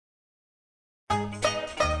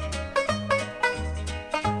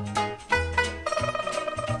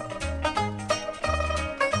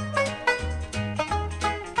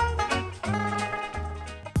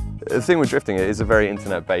The thing with drifting, it is a very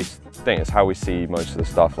internet-based thing. It's how we see most of the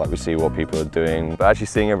stuff, like we see what people are doing. But actually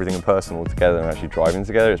seeing everything in person all together and actually driving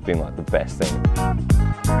together, it's been like the best thing.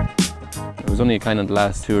 It was only kind of the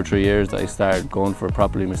last 2 or 3 years that I started going for it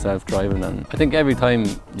properly myself, driving, and I think every time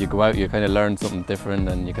you go out you kind of learn something different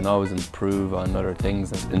and you can always improve on other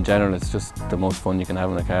things. And in general, it's just the most fun you can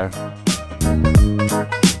have in a car.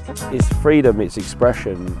 It's freedom, it's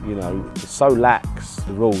expression, you know, it's so lax,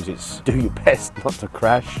 the rules, it's do your best not to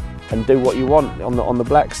crash and do what you want on the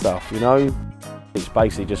black stuff, you know. It's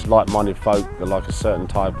basically just like-minded folk that like a certain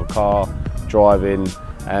type of car, driving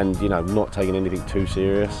and, you know, not taking anything too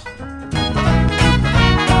serious.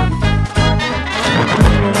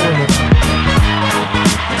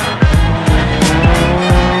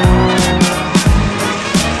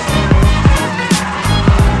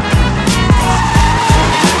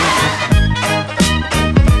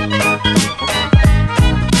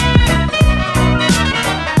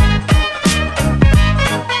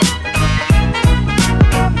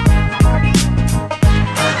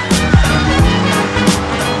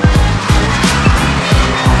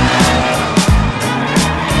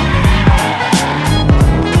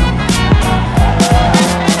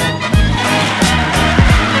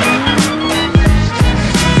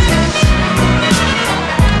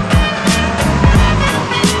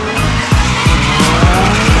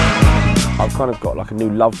 I've kind of got like a new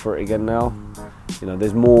love for it again now. You know,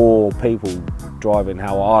 there's more people driving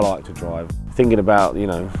how I like to drive. Thinking about, you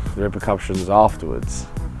know, the repercussions afterwards.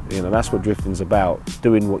 You know, that's what drifting's about,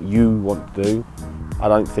 doing what you want to do. I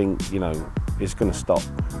don't think, you know, it's going to stop.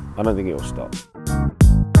 I don't think it will stop.